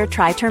Healthcare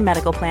Tri-Term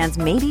Medical Plans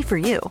may be for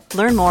you.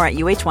 Learn more at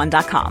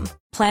uh1.com.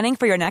 Planning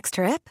for your next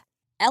trip?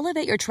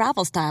 Elevate your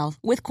travel style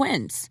with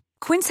Quince.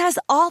 Quince has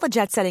all the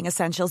jet-setting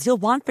essentials you'll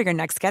want for your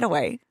next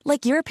getaway,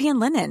 like European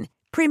linen,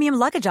 premium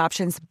luggage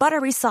options,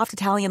 buttery soft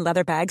Italian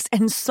leather bags,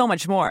 and so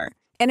much more.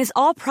 And is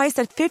all priced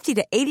at 50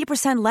 to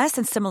 80% less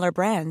than similar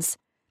brands.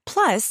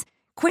 Plus,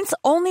 Quince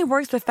only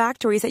works with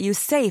factories that use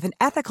safe and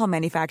ethical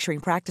manufacturing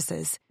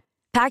practices.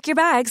 Pack your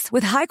bags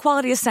with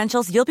high-quality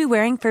essentials you'll be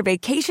wearing for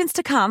vacations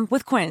to come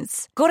with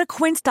Quince. Go to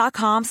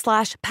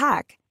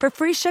quince.com/pack for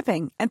free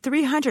shipping and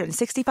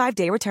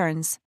 365-day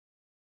returns.